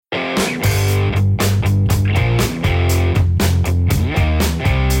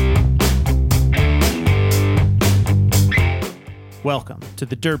Welcome to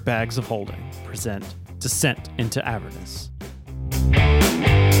the Dirtbags of Holding present Descent into Avernus.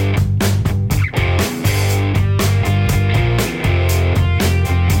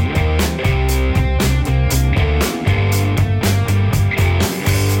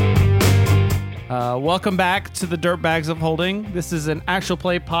 Welcome back to the Dirtbags of Holding. This is an actual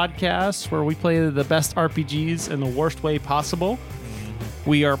play podcast where we play the best RPGs in the worst way possible.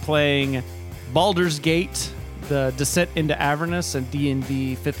 We are playing Baldur's Gate, the Descent into Avernus, and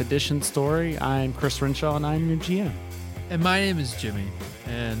D&D 5th edition story. I'm Chris Renshaw, and I'm your GM. And my name is Jimmy,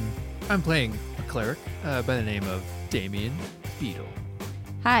 and I'm playing a cleric by the name of Damien Beetle.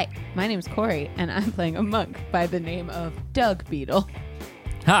 Hi, my name's Corey, and I'm playing a monk by the name of Doug Beetle.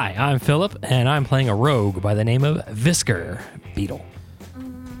 Hi, I'm Philip, and I'm playing a rogue by the name of Visker Beetle.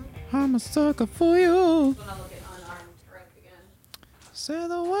 I'm a sucker for you. Say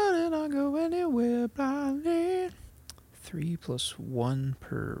the word and I'll go anywhere blindly. 3 + 1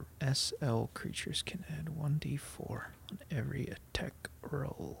 per SL. Creatures can add 1d4 on every attack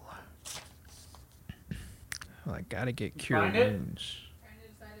roll. Well, I gotta get Cure find it? Wounds.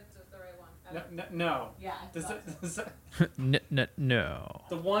 No. Yeah. No.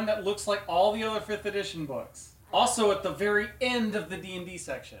 The one that looks like all the other 5th edition books. Also at the very end of the D&D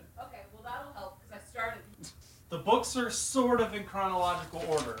section. Okay, well that'll help because I started. The books are sort of in chronological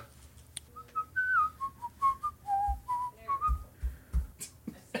order.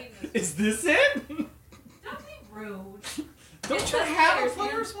 Is this it? Don't be rude. Don't you have a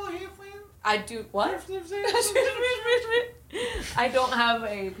player's handling? I do what? I don't have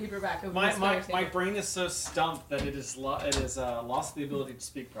a paperback of this. My brain is so stumped that it is lost the ability to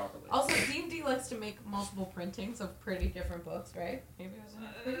speak properly. Also, D&D likes to make multiple printings of pretty different books, right? Maybe it was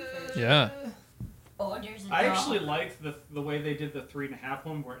in Yeah. I actually liked the way they did the 3.5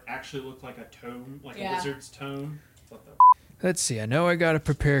 one, where it actually looked like a tome, like a wizard's tome. Let's see. I know I gotta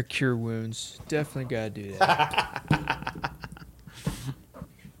prepare Cure Wounds. Definitely gotta do that.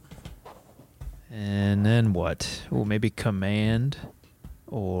 And then what? Oh, maybe Command,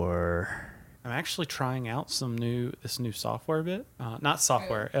 or I'm actually trying out this new software bit. Not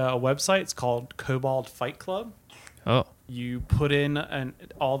software, a website. It's called Kobold Fight Club. oh, You put in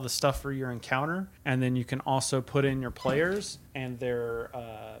all the stuff for your encounter, and then you can also put in your players and their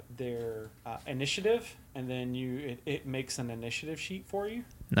initiative, and then it makes an initiative sheet for you.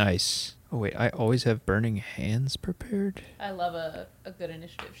 nice. Oh wait, I always have Burning Hands prepared. I love a good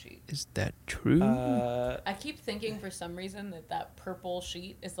initiative sheet. Is that true? I keep thinking for some reason that purple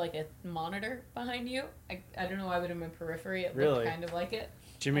sheet is like a monitor behind you. I don't know why, but in my periphery it Really? looked kind of like it.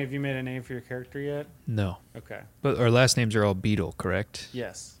 Jimmy, have you made a name for your character yet? No, Okay. but our last names are all Beetle, correct?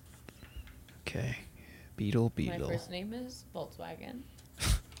 Yes. Okay, Beetle. My first name is Volkswagen.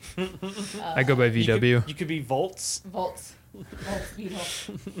 I go by VW. You could be Volts. Volts Beetle.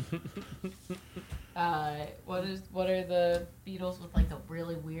 What are the beetles with like the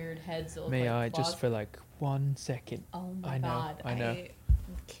really weird heads that look May like I claws? just for like 1 second? Oh my I know, god! I know.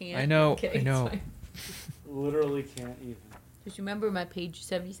 Can't. I know, Okay, I it's know. fine. Literally can't even. Just remember my page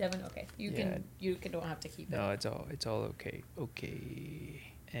 77. Okay, you Yeah. don't have to keep it. No, it's all okay. Okay,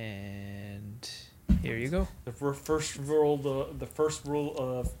 and here you go. The first rule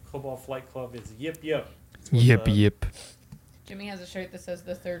of Kobold Flight Club is yip. Yip. Jimmy has a shirt that says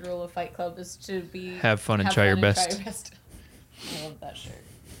the third rule of Fight Club is to be Have fun and try your best. I love that shirt.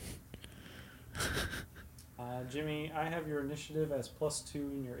 Jimmy, I have your initiative as +2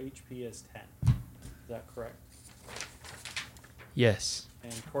 and your HP as 10. Is that correct? Yes.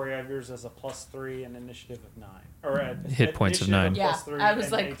 And Corey, I have yours as a +3 and initiative of 9. Or Hit points of initiative 9. Yeah, +3 I was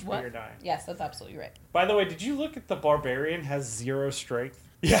and like, HP what? or 9. Yes, that's absolutely right. By the way, did you look at the barbarian has 0 strength?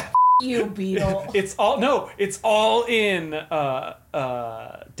 Yeah. You beetle. It's all in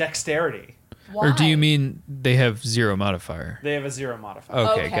dexterity. Why? Or do you mean they have 0 modifier? They have a 0 modifier.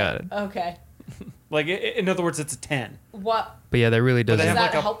 Okay, got it. Okay. Like in other words, it's a 10. What? But yeah, that really But doesn't. they Does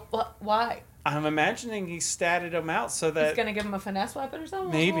have that like a- help? Why? I'm imagining he statted him out so that He's gonna give him a finesse weapon or something?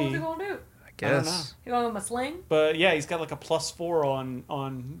 Maybe. What's he gonna do? I I don't guess. You gonna give him a sling? But yeah, he's got like a +4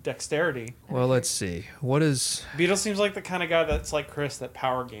 on dexterity. Well, let's see. What is? Beetle seems like the kind of guy that's like Chris, that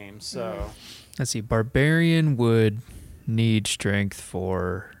power games. So Let's see. Barbarian would need strength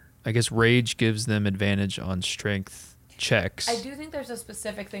for. I guess Rage gives them advantage on strength checks. I do think there's a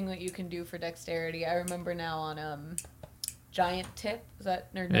specific thing that you can do for dexterity. I remember now on Giant Tip. Was that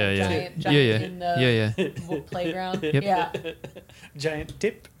or no, Yeah. Giant in the playground? Yep. Yeah. Giant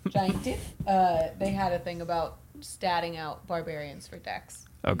tip. Giant Tip. They had a thing about statting out barbarians for dex.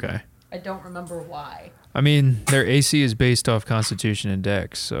 Okay. I don't remember why. I mean, their AC is based off Constitution and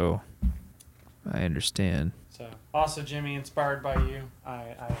Dex, so I understand. So So also, Jimmy, inspired by you,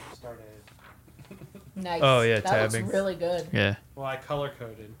 I started. Nice. Oh, yeah, that tabbing. looks really good. Yeah. Well, I color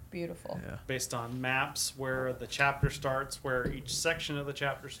coded Beautiful. Yeah. based on maps where the chapter starts, where each section of the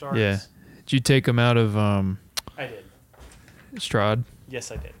chapter starts. Yeah. Did you take them out of I did. Strahd?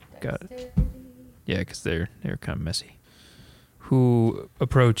 Yes, I did. Got it. Yeah, because they're kind of messy. Who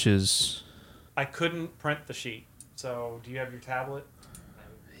approaches? I couldn't print the sheet. So, do you have your tablet?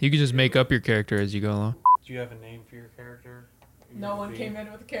 You can just make up your character as you go along. Do you have a name for your character? No one came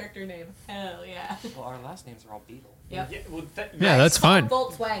in with a character name. Hell yeah. Well, our last names are all Beetle. Yep. Yeah, well, Yeah, that's fine.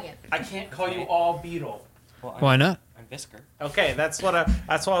 Volkswagen. I can't call you all Beetle. Well, Why not? I'm Visker. Okay, that's what I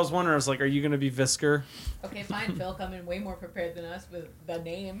was wondering. I was like, are you gonna be Visker? Okay, fine. Phil come in way more prepared than us with the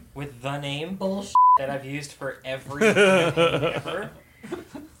name. With the name Bullshit. that I've used for every campaign ever.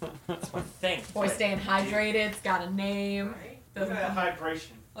 That's my thing. Boy staying hydrated. It's got a name. Doesn't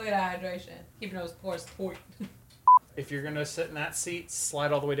hydration. Look at that hydration. Keeping those pores taut. If you're gonna sit in that seat,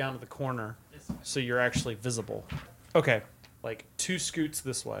 slide all the way down to the corner, so you're actually visible. Okay, like 2 scoots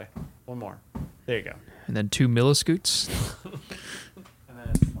this way. One more. There you go. And then 2 milliscoots. And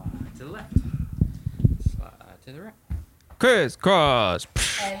then slide. To the left. Slide to the right. Crisscross.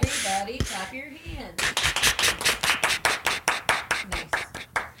 Everybody, clap your hands. Nice.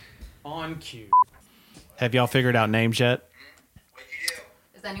 On cue. Have y'all figured out names yet?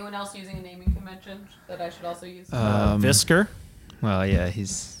 Is anyone else using a naming convention that I should also use? Visker. Well, yeah,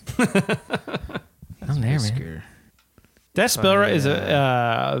 he's. I'm there, man. Whisker. That spell right is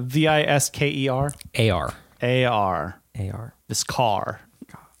a Visker. AR. AR. AR. Viskar.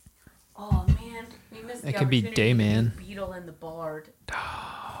 Oh man, we missed That the could be opportunity to do Dayman. Beetle and the Bard.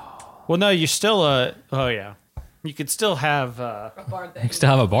 Well, no, you're still a. Oh yeah, you could still have. A Bard that You still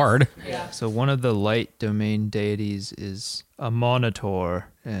have a bard. Yeah. So one of the light domain deities is a Monitor,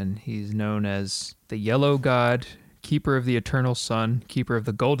 and he's known as the Yellow God, Keeper of the Eternal Sun, Keeper of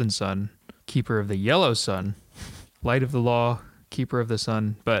the Golden Sun, Keeper of the Yellow Sun, Light of the Law, Keeper of the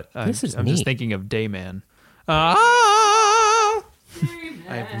Sun. But I'm This is just neat. thinking of Dayman. I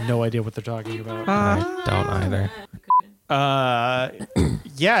have no idea what they're talking about. Don't either.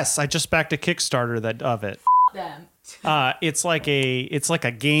 Yes, I just backed a Kickstarter of it. Them. It's like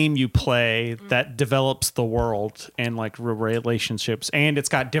a game you play that develops the world and like relationships, and it's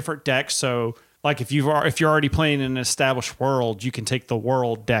got different decks. So like if you're already playing in an established world, you can take the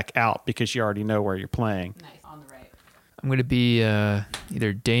world deck out because you already know where you're playing. Nice. On the right. I'm going to be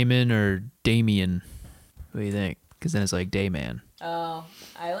either Damon or Damien. What do you think? Because then it's like Dayman. Oh,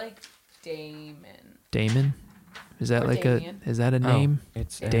 I like Damon. Damon? Is that Or like Damien. is that a name?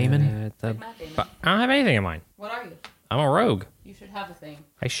 It's Damon? Like Matt Damon. But I don't have anything in mind. What are you? I'm a rogue. You should have a thing.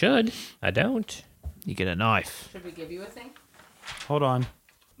 I should. I don't. You get a knife. Should we give you a thing? Hold on.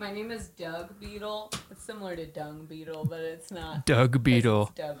 My name is Doug Beetle. It's similar to Dung Beetle, but it's not. Doug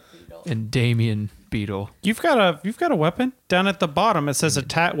Beetle It's Doug Beetle. and Damien Beetle. You've got a weapon down at the bottom. It says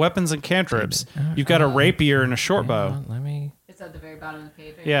attack weapons and cantrips. You've got a rapier and a short bow. Let me. It's at the very bottom of the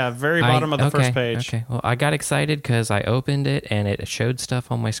page. Right? Yeah, very bottom of the first page. Okay. Well, I got excited because I opened it and it showed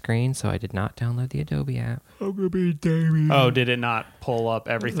stuff on my screen, so I did not download the Adobe app. I'm gonna be Damien. Oh, did it not pull up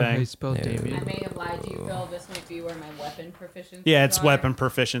everything? spell No. I Damien. may have lied to you, Phil. This might be where my weapon proficiency. Yeah, it's weapon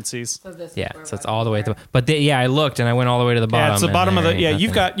proficiencies. So this. Yeah, is where so it's weapons all the way to are. the. But yeah, I looked and I went all the way to the bottom. Yeah, it's the and bottom of there the. ain't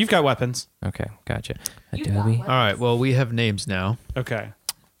Yeah, nothing. you've got weapons. Okay, gotcha. You've got Adobe. weapons. All right, well, we have names now. Okay.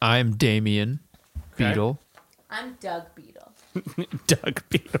 I'm Damien Okay. Beetle. I'm Doug Beetle. Doug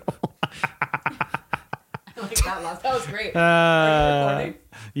Beetle. I like that laugh. That was great. Are you recording?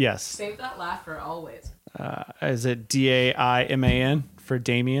 Yes. Save that laugh for always. Is it Daiman for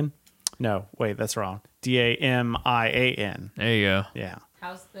Damien? No, wait, that's wrong. Damian. There you go. Yeah.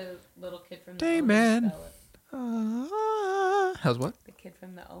 How's the little kid from the Dayman. Omen spell it? How's what? The kid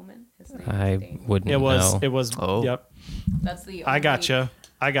from the Omen. His name I is Damon. wouldn't It was. know. It was. Oh. Yep. That's the. I only- gotcha.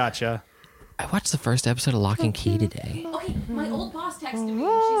 I watched the first episode of Lock and Key today. Okay, my old boss texted me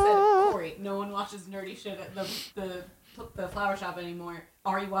and she said, "Corey, no one watches nerdy shit at the flower shop anymore.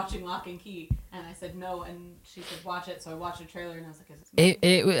 Are you watching Lock and Key?" And I said no, and she said, "Watch it." So I watched a trailer and I was like, "Is this?"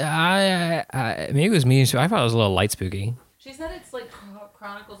 Maybe it was me. I thought it was a little light spooky. She said it's like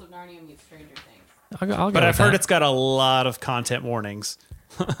Chronicles of Narnia meets Stranger Things. I'll go But with I've heard that. it's got a lot of content warnings.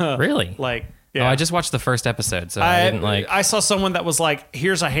 Really. Like, yeah. Oh, I just watched the first episode, so I didn't like. I saw someone that was like,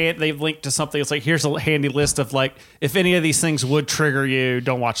 "Here's a hand." They've linked to something. It's like, "Here's a handy list of like, if any of these things would trigger you,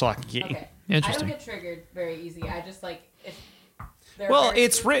 don't watch Lock and Key." Okay, Interesting. I don't get triggered very easy. I just like if. they're Well, very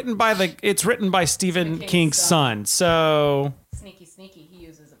it's written by Stephen Stephen King's King's son. So, sneaky. He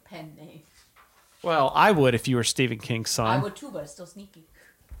uses a pen name. well, I would if you were Stephen King's I son. would too, but it's still sneaky.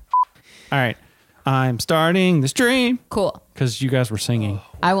 All right. I'm starting this dream. Cool. Because you guys were singing.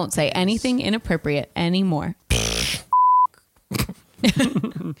 I won't say anything inappropriate anymore.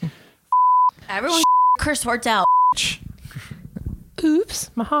 Everyone curse words out.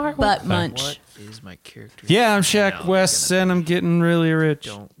 Oops, my heart. Butt munch. What is my character? Yeah, I'm Shaq No, West, and I'm getting really rich.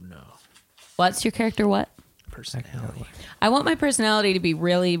 Don't know. What's your character? What? Personality. I want my personality to be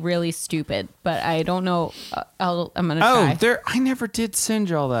really, really stupid, but I don't know. I'm gonna Oh, try. there! I never did send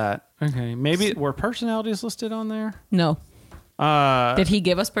y'all that. Okay, maybe were personalities listed on there? No. Did he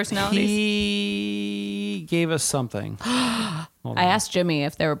give us personalities? He gave us something. I asked Jimmy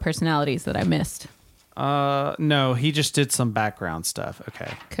if there were personalities that I missed. No, he just did some background stuff.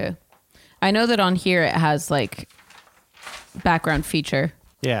 Okay. Okay. I know that on here it has like background feature.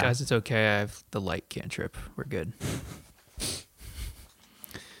 Yeah. Guys, it's okay. I have the light cantrip. We're good.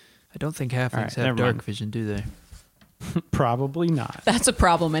 I don't think halflings right, have never dark mind. vision, do they? Probably not. That's a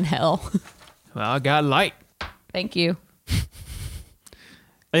problem in hell. Well, I got light. Thank you.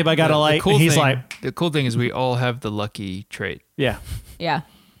 Anybody got a light? cool He's thing, like, the cool thing is we all have the lucky trait, yeah. Yeah.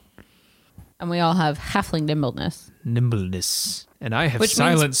 And we all have halfling nimbleness, nimbleness, and I have which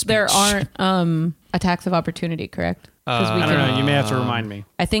silent means speech. there aren't attacks of opportunity, correct? 'Cause we I can- don't know. You may have to remind me.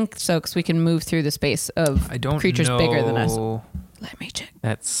 I think so, because we can move through the space of I don't creatures know. bigger than us. Let me check.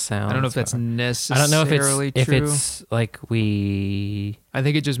 That sounds. I don't know if that's I necessarily don't know if true. it's like we. I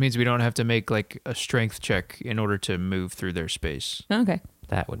think it just means we don't have to make like a strength check in order to move through their space. Okay.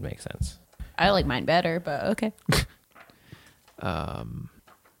 That would make sense. I like mine better, but okay.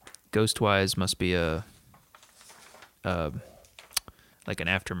 Ghostwise must be a like an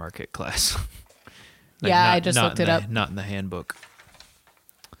aftermarket class. Yeah, I just looked it up. Not in the handbook.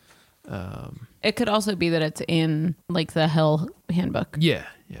 It could also be that it's in like the Hell handbook. Yeah,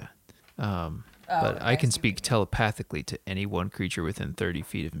 yeah. But okay, I I can see. speak telepathically to any one creature within 30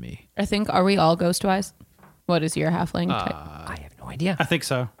 feet of me. I think, are we all Ghostwise? What is your halfling type? I have no idea. I think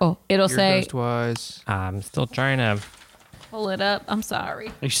so. Oh, it'll You're say, Ghostwise. I'm still trying to. pull it up. I'm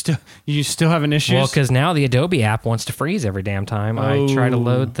sorry. You still having issues? Well, because now the Adobe app wants to freeze every damn time I try to Oh.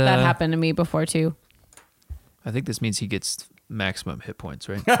 load the. That happened to me before too. I think this means he gets maximum hit points,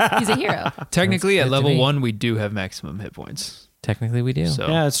 right? He's a hero. Technically, That's at good to level me. 1, we do have maximum hit points. Technically, we do. So,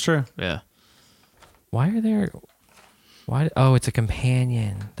 yeah, it's true. yeah. Why are there? Why? Oh, it's a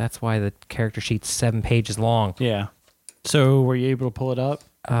companion. That's why the character sheet's 7 pages long. Yeah. So were you able to pull it up?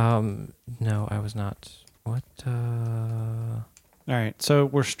 No, I was not. What? All right. So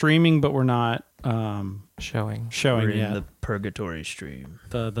we're streaming, but we're not Showing. showing We're in yet. the purgatory stream.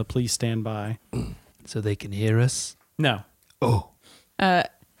 The please stand by. So they can hear us? No. Oh.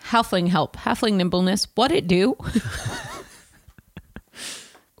 Halfling help. Halfling nimbleness. What it do?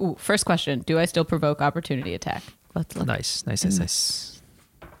 Ooh, first question. Do I still provoke opportunity attack? Let's look. Nice. Nice.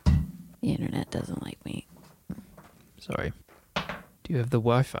 The internet doesn't like me. Sorry. Do you have the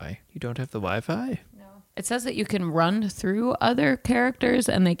Wi-Fi? You don't have the Wi-Fi? It says that you can run through other characters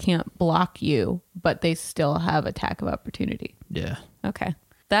and they can't block you, but they still have attack of opportunity. Yeah. Okay.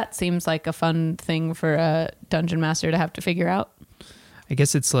 That seems like a fun thing for a dungeon master to have to figure out. I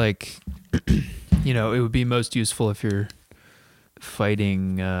guess it's like, it would be most useful if you're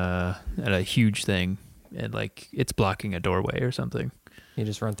fighting at a huge thing and like it's blocking a doorway or something. You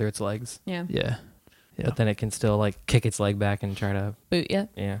just run through its legs, Yeah. Yeah. Yeah. but then it can still like kick its leg back and try to. Boot ya.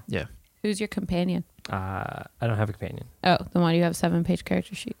 Yeah. Yeah. Who's your companion? I don't have a companion. Oh, then why do you have a 7-page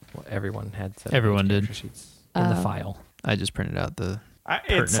character sheet? Well, everyone had. Everyone did. character sheets in the Oh. file. I just printed out It's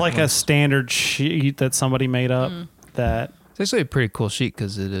Pertinent like a ones. standard sheet that somebody made up that It's actually a pretty cool sheet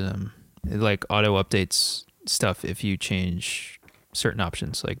because it like auto updates stuff if you change certain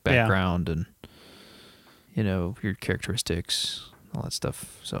options like Yeah. background and your characteristics, all that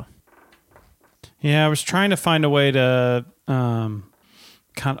stuff. So Yeah, I was trying to find a way to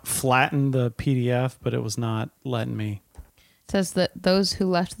kind of flatten the PDF, but it was not letting me. It says that those who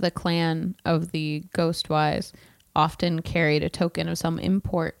left the clan of the Ghostwise often carried a token of some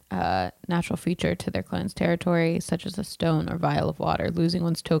import natural feature to their clan's territory, such as a stone or vial of water. Losing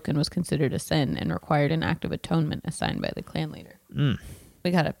one's token was considered a sin and required an act of atonement assigned by the clan leader.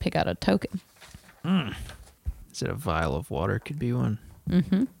 We got to pick out a token. is it a vial of water? Could be one.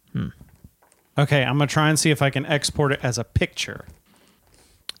 Okay, I'm gonna try and see if I can export it as a picture.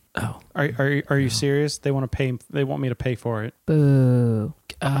 Oh. Are you serious? They want to pay. They want me to pay for it. Boo.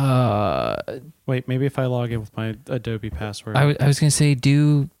 Wait, maybe if I log in with my Adobe password. I was gonna say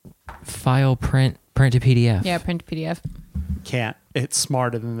do file print to PDF. Yeah, print PDF. Can't. It's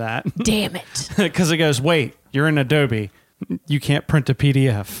smarter than that Damn it. because it goes. Wait, you're in Adobe. You can't print a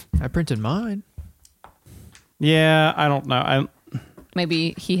PDF. I printed mine. Yeah, I don't know.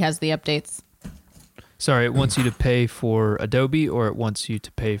 Maybe he has the updates. Sorry, it wants you to pay for Adobe, or it wants you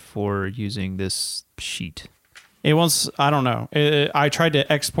to pay for using this sheet. It wants, I don't know. I tried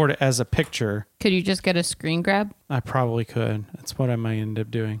to export it as a picture. Could you just get a screen grab? I probably could. That's what I might end up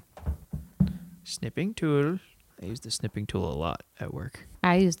doing. Snipping tool. I use the snipping tool a lot at work.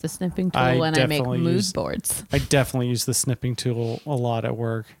 I use the snipping tool I when I make definitely mood use- boards. I definitely use the snipping tool a lot at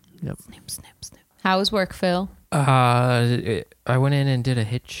work. Yep. Snip, snip, snip. How was work, Phil? I went in and did a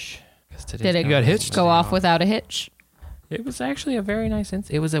hitch. 'cause today's Did it kind got of hitched? go off without a hitch? It was actually a very nice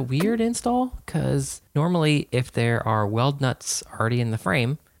It was a weird install because normally if there are weld nuts already in the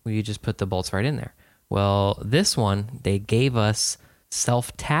frame, well, you just put the bolts right in there. Well, this one, they gave us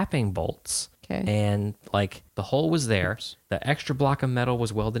self-tapping bolts. Okay. And like the hole was there. The extra block of metal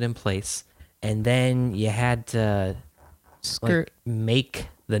was welded in place. And then you had to like, make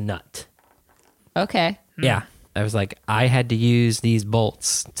the nut. Okay. Yeah. I was like, I had to use these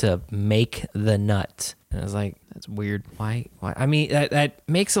bolts to make the nut. And I was like, That's weird. why? I mean, that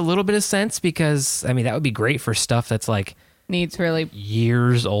makes a little bit of sense because, I mean, that would be great for stuff that's like Needs really.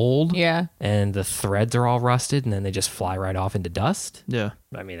 years old. Yeah. And the threads are all rusted and then they just fly right off into dust. Yeah.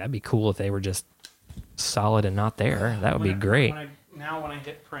 I mean, that'd be cool if they were just solid and not there. That would be great. Now when I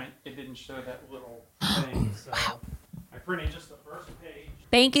hit print, it didn't show that little thing. So I printed just the first page.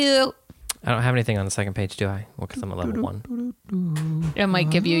 Thank you. I don't have anything on the second page, do I? Well, because I'm a level 1. It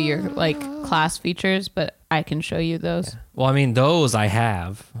might give you your like class features, but I can show you those. Well, I mean, those I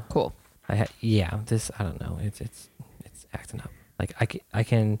have. Cool. This I don't know. It's acting up. Like I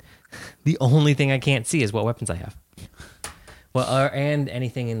can. The only thing I can't see is what weapons I have. Well, and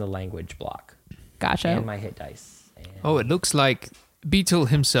anything in the language block Gotcha. and my hit dice. And Oh, it looks like Beetle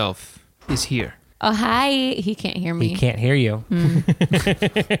himself is here. Oh, hi. He can't hear me. he can't hear you.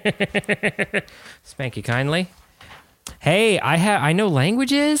 Spank you kindly. Hey, I know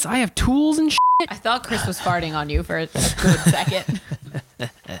languages. I have tools and shit. I thought Chris was farting on you for a good second.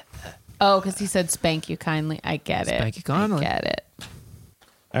 Oh, because he said spank you kindly. I get it. Spank you kindly. I get it.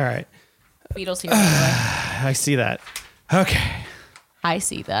 All right. Beatles here, by the way. I see that. Okay. I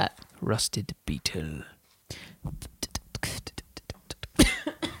see that. Rusted Beetle.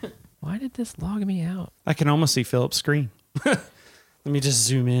 Why did this log me out? I can almost see Philip's screen. Let me just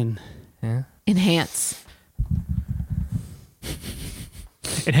zoom in. Yeah. Enhance.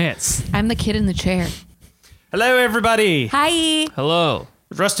 Enhance. I'm the kid in the chair. Hello, everybody. Hi. Hello.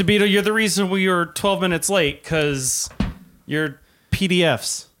 Rusty Beetle, you're the reason we were 12 minutes late because you're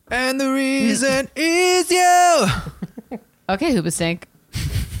PDFs. And the reason is you. Okay, Hoobasink.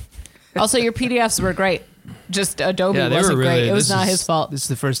 Also, your PDFs were great. Just Adobe Yeah, they wasn't were really. great. It was this not is- his fault. This is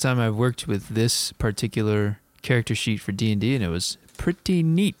the first time I've worked with this particular character sheet for D&D, and it was pretty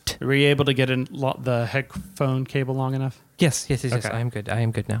neat. Were you able to get the headphone cable long enough? Yes. Okay. I am good. I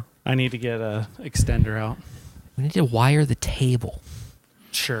am good now. I need to get a extender out. We need to wire the table.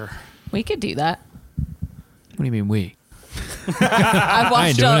 Sure. We could do that. What do you mean we? I've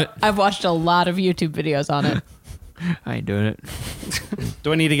watched a lot of YouTube videos on it. I ain't doing it.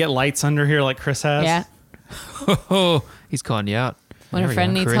 Do I need to get lights under here like Chris has? Yeah. Oh, he's calling you out. When There a we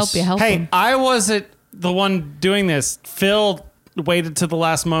friend go. needs Chris. help, you help Hey, him. I wasn't the one doing this. Phil waited to the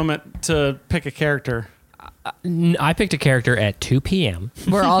last moment to pick a character. I picked a character at 2 p.m.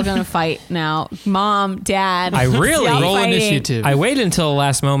 We're all gonna fight now. Mom, Dad. I really- stop Roll fighting. initiative. I waited until the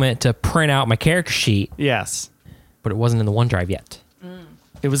last moment to print out my character sheet, Yes. but it wasn't in the OneDrive yet.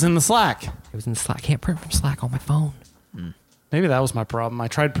 It was in the Slack. It was in Slack. I can't print from Slack on my phone. Maybe that was my problem. I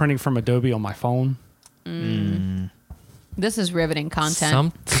tried printing from Adobe on my phone. This is riveting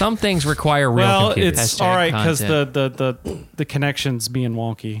content. Some things require real Well, computers. it's Hashtag all right because content. the connection's being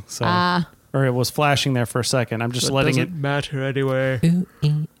wonky. So or it was flashing there for a second. I'm just letting it. matter anyway.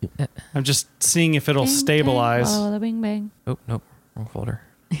 I'm just seeing if it'll Bing, stabilize. bang, oh, the bing bang. Oh, nope. Wrong folder.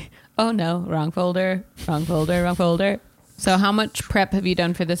 Oh no, wrong folder. Wrong folder. Wrong folder. So, how much prep have you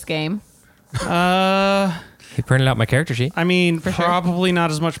done for this game? He printed out my character sheet. I mean, sure. probably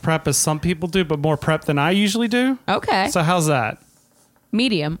not as much prep as some people do, but more prep than I usually do. Okay. So how's that?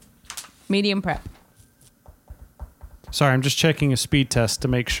 Medium prep. Sorry, I'm just checking a speed test to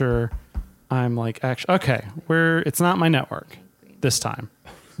make sure I'm like actually okay. It's not my network this time,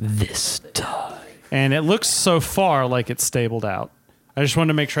 This time. and it looks so far like it's stabled out. I just wanted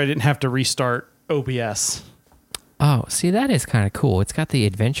to make sure I didn't have to restart OBS. Oh, see, that is kind of cool. It's got the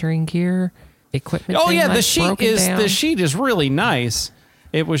adventuring gear equipment. Oh thing, yeah, like, the sheet broken is down. the sheet is really nice.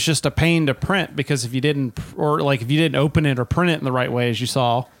 It was just a pain to print because if you didn't open it or print it in the right way, as you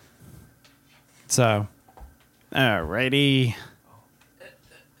saw. So, alrighty.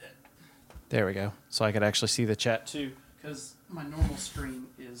 There we go. So I could actually see the chat too, because my normal screen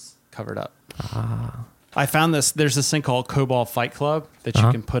is covered up. I found this. There's this thing called COBOL Fight Club that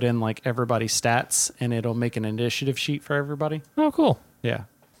you can put in like everybody's stats, and it'll make an initiative sheet for everybody. Oh, cool. Yeah.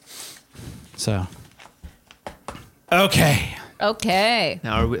 So. Okay. Okay.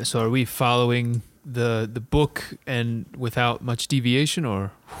 Now, are we following the book and without much deviation,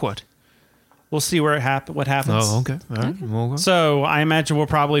 or what? We'll see what happens. Oh, okay. All right. Okay. So I imagine we'll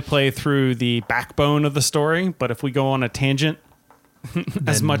probably play through the backbone of the story, but if we go on a tangent,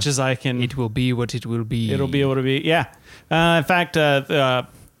 as Then much as I can, It will be what it will be. it'll be able to be. Yeah. In fact,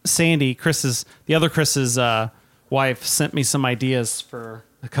 Sandy, the other Chris's wife, sent me some ideas for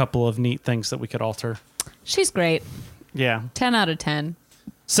a couple of neat things that we could alter. She's great. Yeah. 10 out of 10.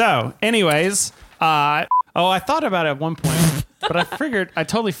 So, anyways, I thought about it at one point, but I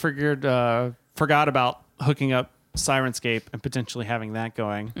totally forgot about hooking up Sirenscape and potentially having that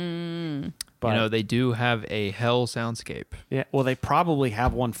going. But they do have a hell soundscape. yeah, well, they probably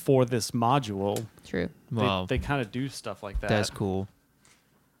have one for this module. True. Wow, They kind of do stuff like that. that's cool.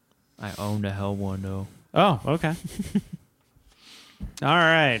 I own the hell one though, Oh, okay. All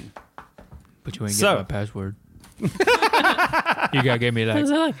right. but you ain't So- getting my password. You gotta give me Is that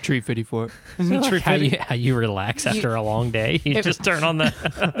that like, treat 50 for it. how you relax after a long day? You just turn on the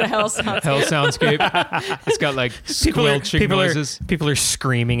The hell sounds Hell soundscape. It's got like squelching noises. people are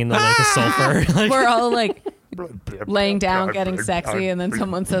screaming in the lake of sulfur. Like, We're all like laying down, getting sexy, and then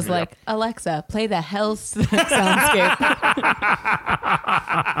someone says like, "Alexa, play the hell soundscape."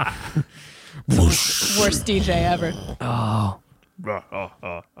 Worst DJ ever.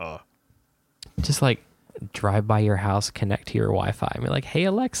 just like drive by your house, connect to your Wi-Fi, and be like, "Hey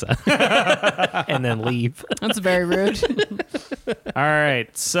Alexa," and then leave. That's very rude. All right.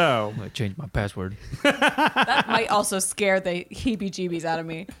 So, I'm gonna change my password. That might also scare the heebie-jeebies out of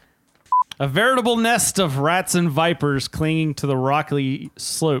me. a veritable nest of rats and vipers clinging to the rocky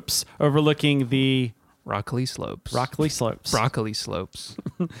slopes overlooking the Broccoli slopes. rocky slopes. Broccoli slopes.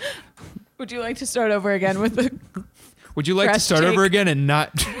 Would you like to start over again with the? Would you like to Fresh start take. over again and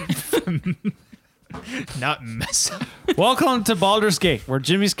not not mess up? Welcome to Baldur's Gate, where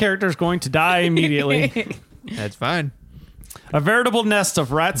Jimmy's character is going to die immediately. That's fine. A veritable nest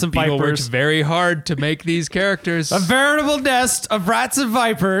of rats and People worked vipers. very hard to make these characters. A veritable nest of rats and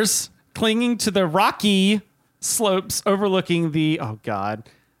vipers clinging to the rocky slopes overlooking the. Oh, God.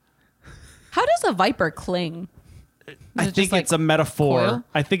 How does a viper cling? I it think just, like, it's a metaphor. coil?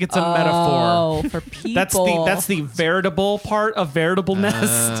 I think it's a metaphor. Oh, for people. That's the veritable part of veritable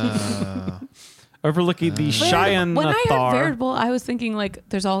nest. Overlooking the Cheyenne When I heard veritable, I was thinking like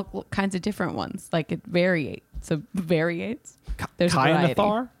there's all kinds of different ones. Like it variates. So variates. There's a variety.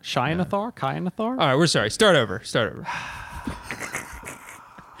 Kyanethar? Cheyenne-Athar? Kyanethar? All right, we're sorry. Start over.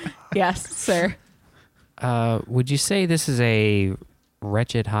 Yes, sir. Would you say this is a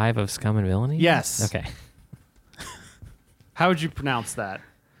wretched hive of scum and villainy? Yes. Okay. How would you pronounce that?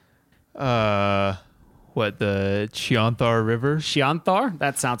 What, the Chianthar River? Chyanthar?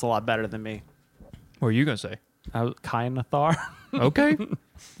 That sounds a lot better than me. What are you gonna say? Kyanethar? Okay,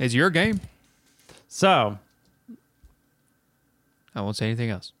 it's your game. So, I won't say anything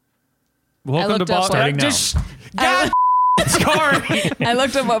else. welcome to looked up Baldur's Starting now. God, Corey. I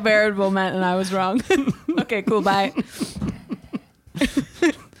looked up what veritable meant and I was wrong. Okay, cool. Bye.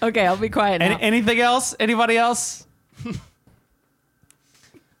 Okay, I'll be quiet now. Anything else? Anybody else?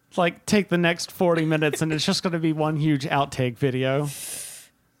 Like, take the next 40 minutes and it's just going to be one huge outtake video.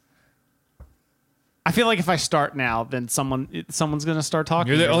 I feel like if I start now, then someone's going to start talking.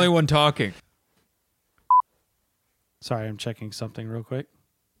 You're the only one talking. Sorry, I'm checking something real quick.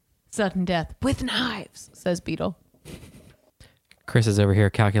 Sudden death with knives, says Beetle. Chris is over here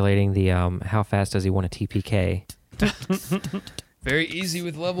calculating the how fast does he want a TPK. Very easy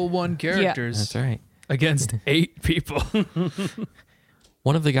with level 1 characters. That's right. Against 8 people.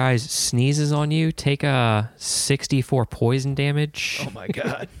 One of the guys sneezes on you, take a 64 poison damage. Oh my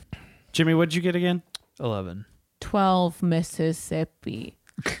god. Jimmy, what'd you get again? 11. 12 Mississippi.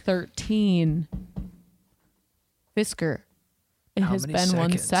 13 Fisker. It How has many been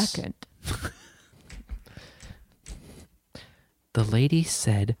 1 seconds? second. The lady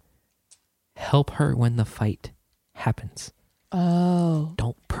said, help her when the fight happens. Oh.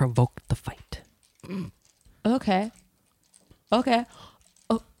 Don't provoke the fight. Okay. Okay.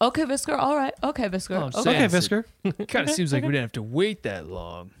 Oh, okay, Visker. All right. Okay, Visker. Oh, okay. Okay, Visker. Kind of seems like we didn't have to wait that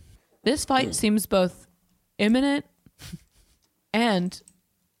long. This fight seems both imminent and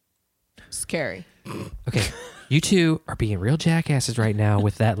scary. Okay, you two are being real jackasses right now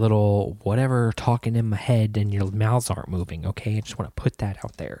with that little whatever talking in my head and your mouths aren't moving, okay? I just want to put that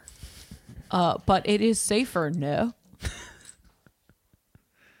out there. But it is safer, no?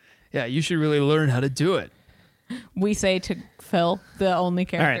 Yeah, you should really learn how to do it. We say to Phil, the only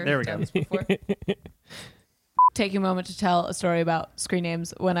character. right, there we who's go. done this before. Take a moment to tell a story about screen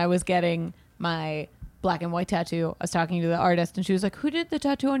names. When I was getting my black and white tattoo, I was talking to the artist, and she was like, "Who did the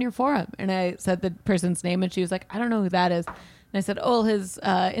tattoo on your forearm?" And I said the person's name, and she was like, "I don't know who that is." And I said, "Oh, his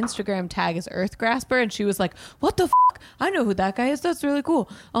Instagram tag is Earth Grasper." And she was like, "What the fuck? I know who that guy is. That's really cool."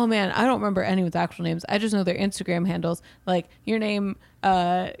 Oh man, I don't remember anyone's actual names. I just know their Instagram handles. Like, your name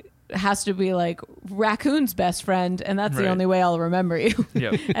has to be like Raccoon's best friend, and that's the Right. only way I'll remember you.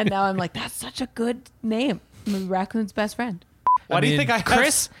 Yep. And now I'm like, that's such a good name. I'm Raccoon's best friend. Why do you think I have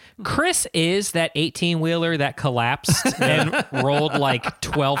Chris is that 18-wheeler that collapsed and rolled like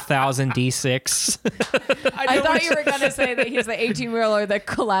 12,000 D6. I thought you were going to say that he's the 18-wheeler that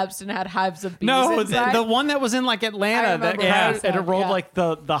collapsed and had hives of bees No, inside. the one that was in like I Atlanta that remember yeah, that, and it rolled yeah. like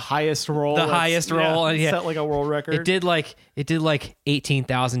the highest roll. The that's- highest roll, and yeah. set like a world record. It did like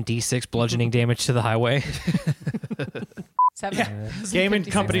 18,000 D6 bludgeoning damage to the highway. Game and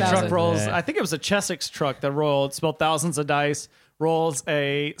Company 56,000. truck rolls. Yeah. I think it was a Chessex truck that rolled. Spelled thousands of dice. Rolls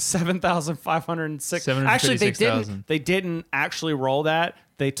a 7,506. Actually, they 756,000. didn't actually roll that.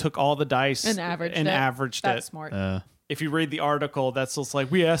 They took all the dice And averaged it. averaged That's it. smart. If you read the article, that's just like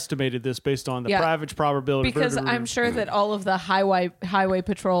we estimated this based on the Yeah. average probability. Because I'm sure that all of the highway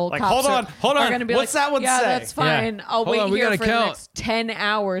patrol Like, cops hold on. are going to be What's like, that one yeah, say? that's fine. Yeah. I'll Hold wait on, we here gotta for the count. next 10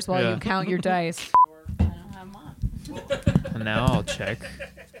 hours while Yeah. you count your dice. Now I'll check.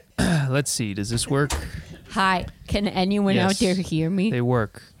 Let's see. Does this work? Hi, can anyone Yes. out there hear me? They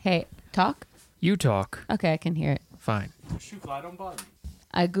work. Hey, talk? You talk. Okay, I can hear it. Fine. Shoot, fly, don't bother me.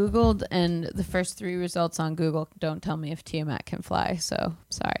 I Googled, and the first 3 results on Google don't tell me if Tiamat can fly, so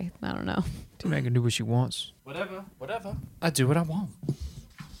sorry. I don't know. Tiamat can do what she wants. Whatever. I do what I want.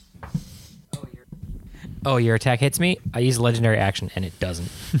 Oh, your attack hits me? I use legendary action and it doesn't.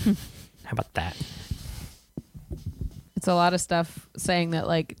 How about that? It's a lot of stuff saying that,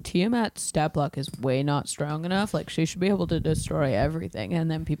 like, Tiamat's stat block is way not strong enough. Like, she should be able to destroy everything. And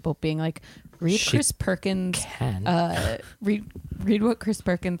then people being like, read She Chris Perkins. Can. Read what Chris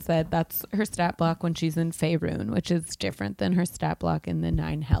Perkins said. That's her stat block when she's in Faerun, which is different than her stat block in the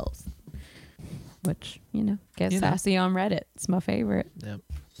Nine Hells. Which, get sassy on Reddit. It's my favorite. Yep.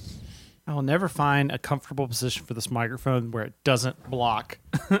 I will never find a comfortable position for this microphone where it doesn't block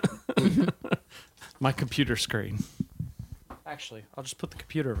my computer screen. Actually, I'll just put the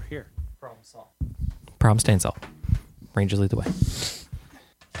computer over here. Problem solved. Problem staying solved. Rangers lead the way.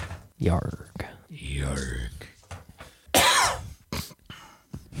 Yarg.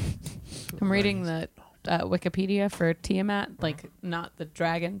 I'm reading the Wikipedia for Tiamat, like not the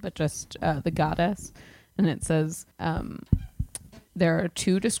dragon, but just the goddess. And it says there are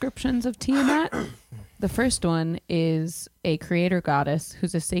 2 descriptions of Tiamat. The first one is a creator goddess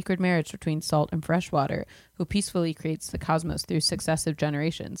who's a sacred marriage between salt and fresh water, who peacefully creates the cosmos through successive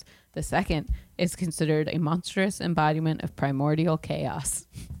generations. The second is considered a monstrous embodiment of primordial chaos.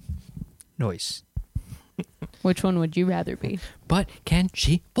 Noise. Which one would you rather be? But can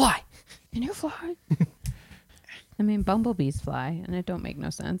she fly? Can you fly? I mean, bumblebees fly, and it don't make no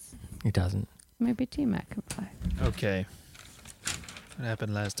sense. It doesn't. Maybe T-Mac can fly. Okay. What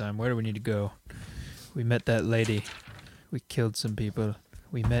happened last time? Where do we need to go? We met that lady. We killed some people.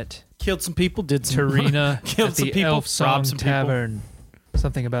 We met Killed some people, did some Tarina Killed at some the people, Elf Song robbed some people. Tavern.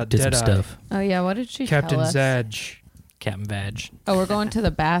 Something about Did some Deadeye. stuff. Oh, yeah, what did she Captain tell us? Zadge. Captain Vag. Oh, we're going to the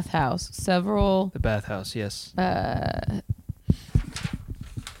bathhouse. Several The bathhouse, yes.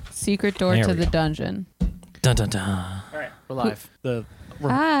 secret door There to we the go. dungeon. Dun dun dun. All right, we're live. The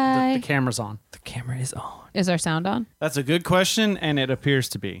Hi. camera's on. The camera is on. Is our sound on? That's a good question, and it appears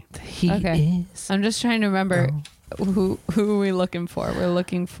to be. He Okay. is. I'm just trying to remember who are we looking for? We're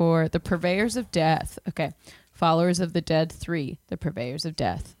looking for the Purveyors of Death. Okay. Followers of the Dead 3. The Purveyors of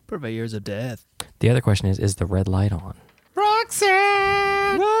Death. Purveyors of Death. The other question is the red light on?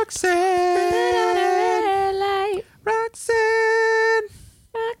 Roxanne! Light. Roxanne!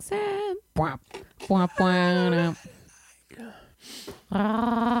 Roxanne. Bwah, bwah, bwah.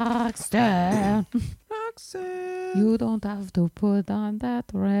 Roxanne. Roxanne! You don't have to put on that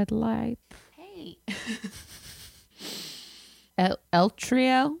red light. Hey.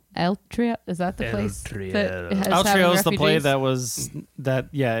 Eltrio? Eltrio? Is that the place? Eltrio. That has having Altrio's the play refugees? that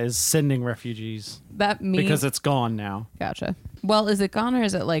is sending refugees That means because it's gone now. Gotcha. Well, is it gone or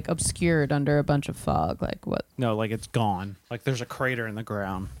is it like obscured under a bunch of fog? Like what? No, like it's gone. Like there's a crater in the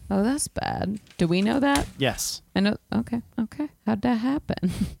ground. Oh, that's bad. Do we know that? Yes. I know. Okay. How'd that happen?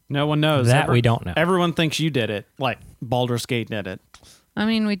 No one knows. That we don't know. Everyone thinks you did it. Like Baldur's Gate did it. I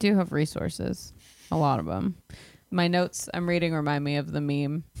mean, we do have resources. A lot of them. My notes I'm reading remind me of the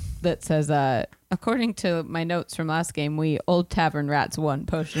meme that says, according to my notes from last game, we old tavern rats 1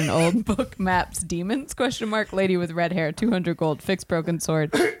 potion, old book maps demons, ? Lady with red hair, 200 gold, fixed broken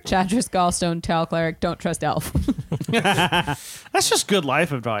sword, Chatras gallstone, towel cleric, don't trust elf. That's just good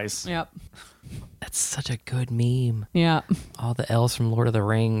life advice. Yep. That's such a good meme. Yeah. All the elves from Lord of the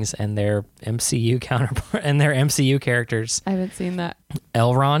Rings and their MCU counterpart and their MCU characters. I haven't seen that.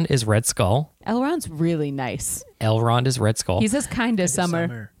 Elrond is Red Skull. Elrond's really nice. Elrond is Red Skull. He's as kind as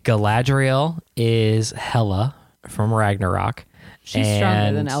Summer. Galadriel is Hela from Ragnarok. She's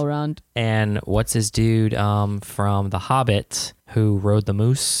stronger than Elrond. And what's his dude from The Hobbit who rode the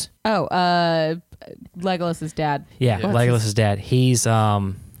moose? Oh, Legolas's dad. Yeah, Legolas's dad. He's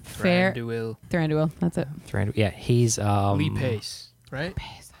Thranduil. Thranduil. That's it. yeah, he's Lee Pace, right?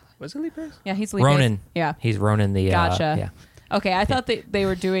 Was it Lee Pace? Yeah, he's Lee Ronan. Pace. Yeah. He's Ronan the Gotcha. yeah. Okay, I thought they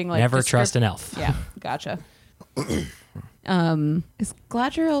were doing like Never trust an elf. Yeah, gotcha. Is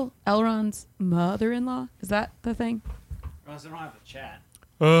Galadriel Elrond's mother-in-law? Is that the thing? I don't have the chat.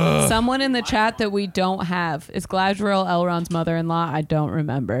 Someone in the chat that we don't have. Is Galadriel Elrond's mother-in-law? I don't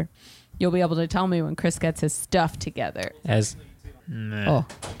remember. You'll be able to tell me when Chris gets his stuff together. As Oh,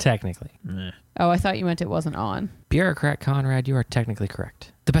 technically. oh, I thought you meant it wasn't on. Bureaucrat Conrad, you are technically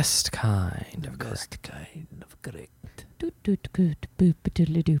correct. The best kind of correct. Best kind of correct. The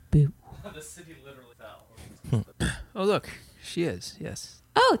city literally fell. Oh, look. She is, yes.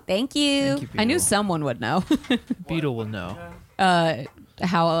 Oh, thank you. Thank you, I knew Beetle. someone would know Beetle will know. how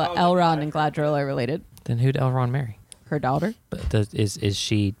Elrond and Galadriel are related. Then who'd Elrond marry? Her daughter. But is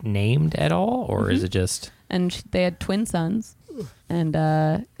she named at all, or is it just? And they had twin sons. And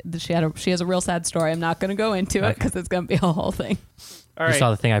she has a real sad story. I'm not going to go into it Okay. because it's going to be a whole thing. All You right.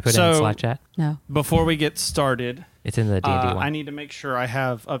 saw the thing I put in the So- Slack chat. No. Before we get started, It's in the D&D one. I need to make sure I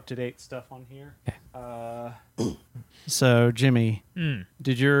have up-to-date stuff on here. Okay. So, Jimmy,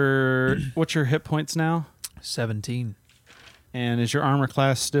 what's your hit points now? 17. And is your armor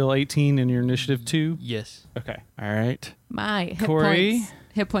class still 18 and your initiative 2? Yes. Okay. All right. My hit Corey?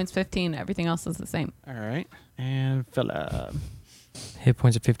 points 15. Everything else is the same. All right. And Philip. Hit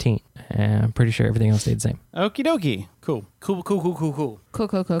points at 15. And I'm pretty sure everything else stayed the same. Okie dokie. Cool. Cool. Cool.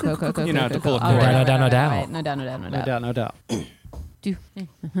 You know, cool. All right, No right, doubt, no right, doubt. right. No doubt, no doubt, no No doubt. doubt, no doubt.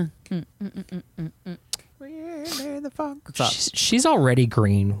 What's up? She's already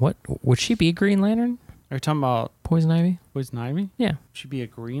green. What would she be? A Green Lantern? Are you talking about Poison Ivy? Poison Ivy? Yeah. Should be a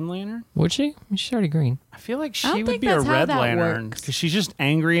Green Lantern? Would she? She's already green. I feel like I don't she would think be a that's how Red that Lantern works. because she's just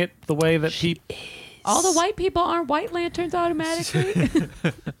angry at the way that people. All the white people aren't white lanterns automatically.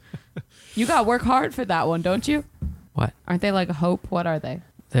 You got to work hard for that one, don't you? What? Aren't they like Hope? What are they?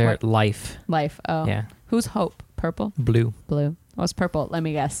 They're What? life. Life. Oh. Yeah. Who's Hope? Purple? Blue. Blue. What's purple? Let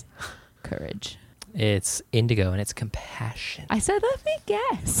me guess. Courage. It's indigo and it's compassion. I said, let me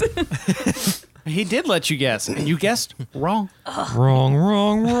guess. He did let you guess, and you guessed wrong.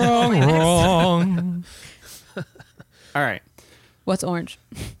 Wrong. All right. What's orange?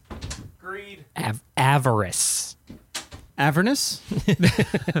 Greed. Avarice. Avernus?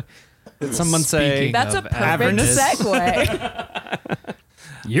 Did someone say? Speaking That's a of perfect Avernus. segue.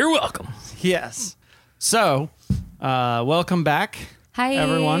 You're welcome. Yes. So, welcome back, Hi.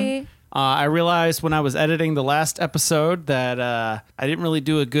 everyone. I realized when I was editing the last episode that I didn't really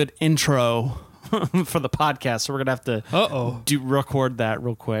do a good intro for the podcast, so we're gonna have to record that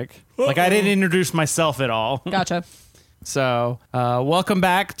real quick. Like I didn't introduce myself at all. Gotcha. So, welcome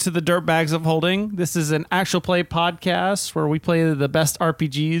back to the Dirtbags of Holding. This is an actual play podcast where we play the best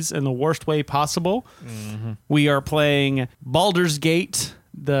RPGs in the worst way possible. We are playing Baldur's Gate,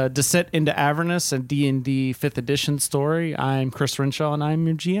 the Descent into Avernus, and D&D 5th edition story. I'm Chris Renshaw, and I'm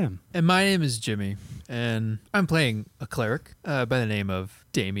your GM. And my name is Jimmy, and I'm playing a cleric by the name of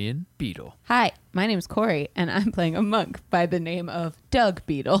Damien Beetle. Hi, my name's Corey, and I'm playing a monk by the name of Doug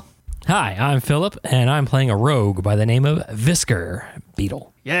Beetle. Hi, I'm Philip, and I'm playing a rogue by the name of Visker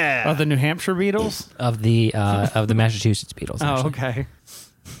Beetle Yeah. Of the New Hampshire Beatles? of the Massachusetts Beatles. Oh, actually. okay.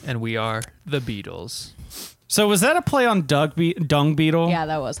 And we are the Beatles. So was that a play on Dung Beetle? Yeah,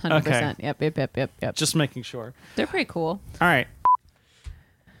 that was 100%. Okay. Yep. Just making sure. They're pretty cool. All right.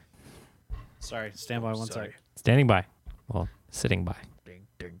 Sorry, stand by one second. Standing by. Well, sitting by. Ding,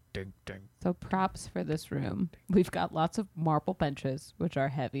 ding, ding, ding. So props for this room. We've got lots of marble benches, which are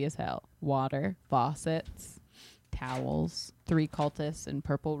heavy as hell. Water, faucets, towels, 3 cultists in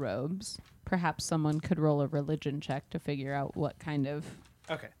purple robes. Perhaps someone could roll a religion check to figure out what kind of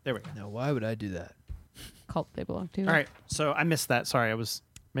Okay, there we go. Now, why would I do that? cult they belong to. All right, so I missed that. Sorry, I was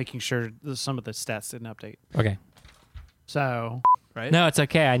making sure some of the stats didn't update. Okay. So, Right? No, it's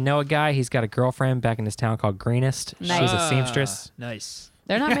okay. I know a guy. He's got a girlfriend back in this town called Greenest. Nice. She's a seamstress. Nice.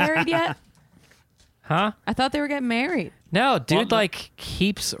 They're not married yet? Huh? I thought they were getting married. No, dude, Well, like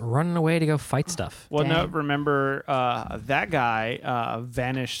keeps running away to go fight stuff. Well, no, Dang. remember that guy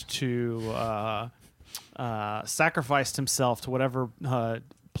vanished to sacrificed himself to whatever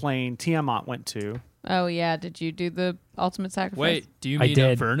plane Tiamat went to. Oh, yeah. Did you do the ultimate sacrifice? Wait, do you I mean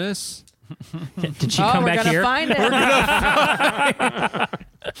did. Avernus? Did she Oh, come we're back gonna here? find it.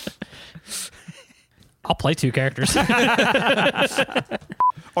 I'll play 2 characters.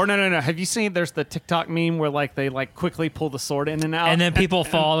 Or no. Have you seen? There's the TikTok meme where like they like quickly pull the sword in and out, and then people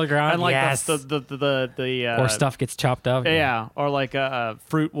fall to the ground. and like yes. the or stuff gets chopped up. Yeah, or like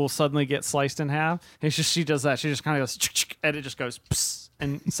fruit will suddenly get sliced in half. It's just she does that. She just kind of goes and it just goes pss,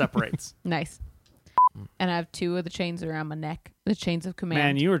 and separates. Nice. And I have 2 of the chains around my neck. The chains of command.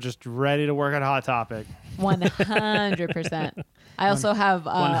 Man, you were just ready to work at Hot Topic. 100%. I also have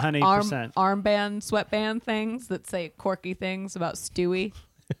 100%. armband, sweatband things that say quirky things about Stewie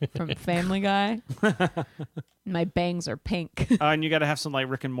from Family Guy. My bangs are pink. And you got to have some like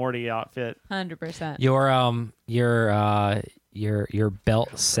Rick and Morty outfit. 100%. Your belt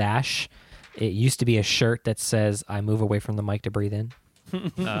sash. It used to be a shirt that says "I move away from the mic to breathe in,"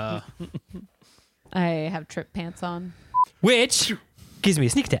 I have trip pants on. which gives me a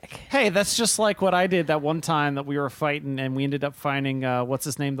sneak attack. Hey, that's just like what I did that one time that we were fighting and we ended up finding what's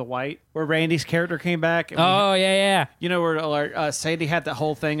his name, the White, where Randy's character came back. And Oh yeah, you know where Sadie had that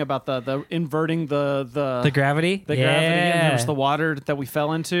whole thing about the inverting the gravity. the gravity, and there was the water that we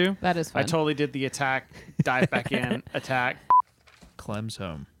fell into. That is fun. I totally did the attack, dive back in, attack. Clem's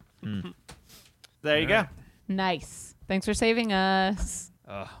home. There you go. Nice. Thanks for saving us.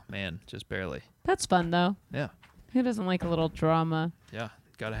 Oh, man, just barely. That's fun, though. Yeah. Who doesn't like a little drama? Yeah.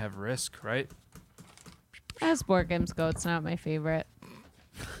 Gotta have risk, right? As board games go, it's not my favorite.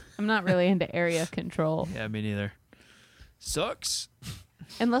 I'm not really into area control. Yeah, me neither. Sucks.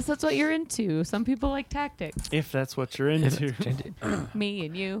 Unless that's what you're into. Some people like tactics. If that's what you're into. Me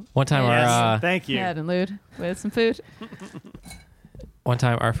and you. One time Yes. our Thank you. Ned and Lude with some food.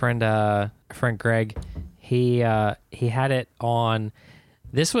 friend Greg, he had it on.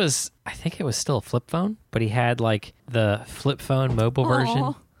 This was, I think it was still a flip phone, but he had like the flip phone mobile version.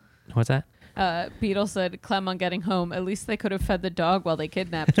 Aw. What's that? Beetle said, Clem on getting home. At least they could have fed the dog while they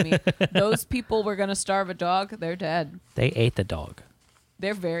kidnapped me. Those people were going to starve a dog. They're dead. They ate the dog.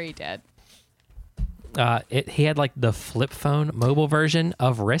 They're very dead. He had like the flip phone mobile version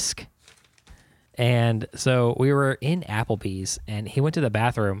of Risk. And so we were in Applebee's and he went to the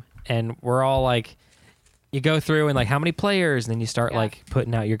bathroom and we're all like, you go through and like how many players, and then you start like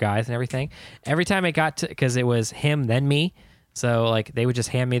putting out your guys and everything. Every time it got to, because it was him, then me. So like they would just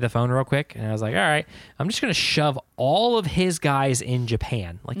hand me the phone real quick. And I was like, all right, I'm just going to shove all of his guys in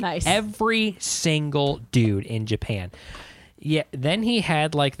Japan. Like Nice. every single dude in Japan. Yeah. Then he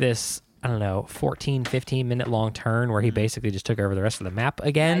had like this, I don't know, 14, 15 minute long turn where he basically just took over the rest of the map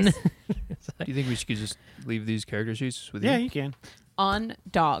again. Nice. Do you think we should just leave these character sheets with you? Yeah, you can. On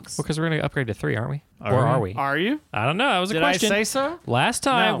dogs. Because we're going to upgrade to 3, aren't we? Are Or we? are we? Are you? I don't know. That was a Did question. I say so? Last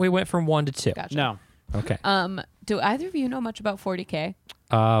time No. we went from 1 to 2. Gotcha. No. Okay. Do either of you know much about 40K?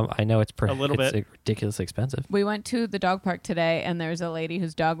 I know it's A little it's bit. ridiculously expensive. We went to the dog park today, and there's a lady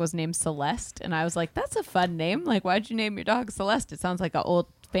whose dog was named Celeste, and I was like, "That's a fun name. Like, why'd you name your dog Celeste? It sounds like an old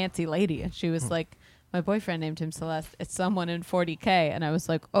fancy lady." And she was like, "My boyfriend named him Celeste. It's someone in 40K." And I was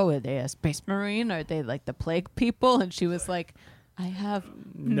like, "Oh, are they a space marine? Are they like the plague people?" And she was like, "I have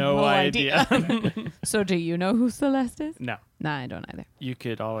No idea. So, do you know who Celeste is? No. Nah, I don't either. You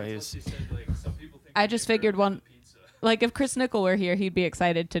could always. I just figured one. Like, if Chris Nickel were here, he'd be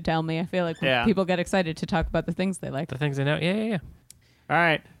excited to tell me. I feel like Yeah. people get excited to talk about the things they like. The things I know. Yeah. All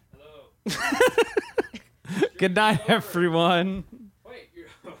right. Good night, everyone. Wait, you're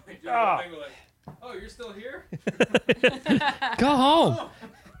you're still here? Go home.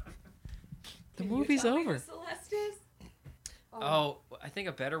 The movie's over. Celeste is? Oh, I think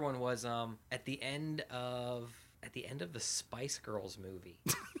a better one was at the end of the Spice Girls movie.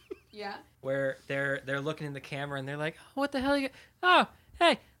 Yeah. Where they're looking in the camera and they're like, oh, "What the hell? Oh,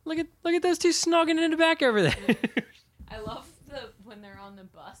 hey, look at those two snogging in the back over there." I love when they're on the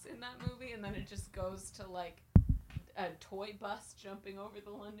bus in that movie, and then it just goes to like a toy bus jumping over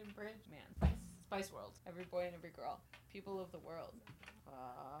the London Bridge. Man, Spice World. Every boy and every girl. People of the world.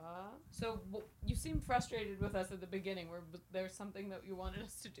 So you seemed frustrated with us at the beginning. Was there something that you wanted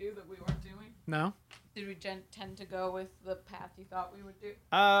us to do that we weren't doing? No. Did we tend to go with the path you thought we would do?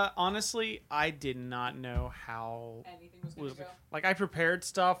 Honestly, I did not know how. Anything was going to go? Like, I prepared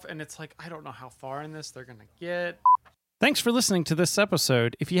stuff, and it's like, I don't know how far in this they're going to get. Thanks for listening to this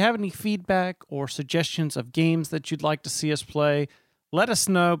episode. If you have any feedback or suggestions of games that you'd like to see us play, let us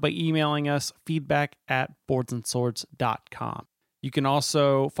know by emailing us feedback@boardsandswords.com. You can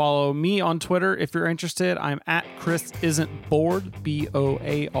also follow me on Twitter if you're interested. I'm at Chris Isn't Bored,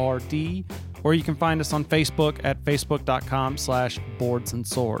 BOARD, or you can find us on Facebook at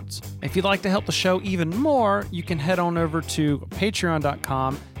facebook.com/boardsandswords. If you'd like to help the show even more, you can head on over to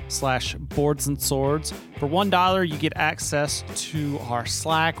patreon.com/boardsandswords. For $1, you get access to our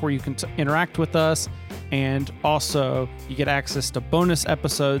Slack where you can interact with us, and also you get access to bonus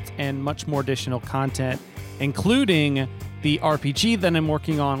episodes and much more additional content, including the RPG that I'm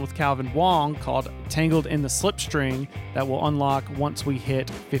working on with Calvin Wong called Tangled in the Slipstring that will unlock once we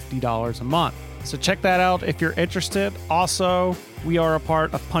hit $50 a month. So check that out if you're interested. Also, we are a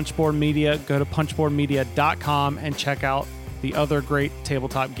part of Punchboard Media. Go to punchboardmedia.com and check out the other great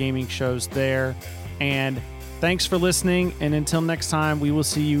tabletop gaming shows there. And thanks for listening. And until next time, we will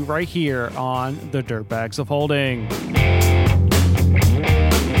see you right here on the Dirtbags of Holding.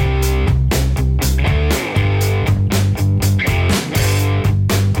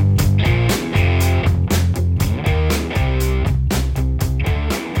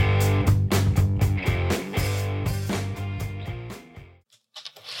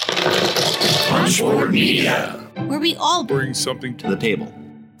 Punchboard Media, where we all bring something to the table.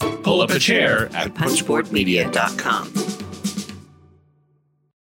 Pull up a chair at punchboardmedia.com.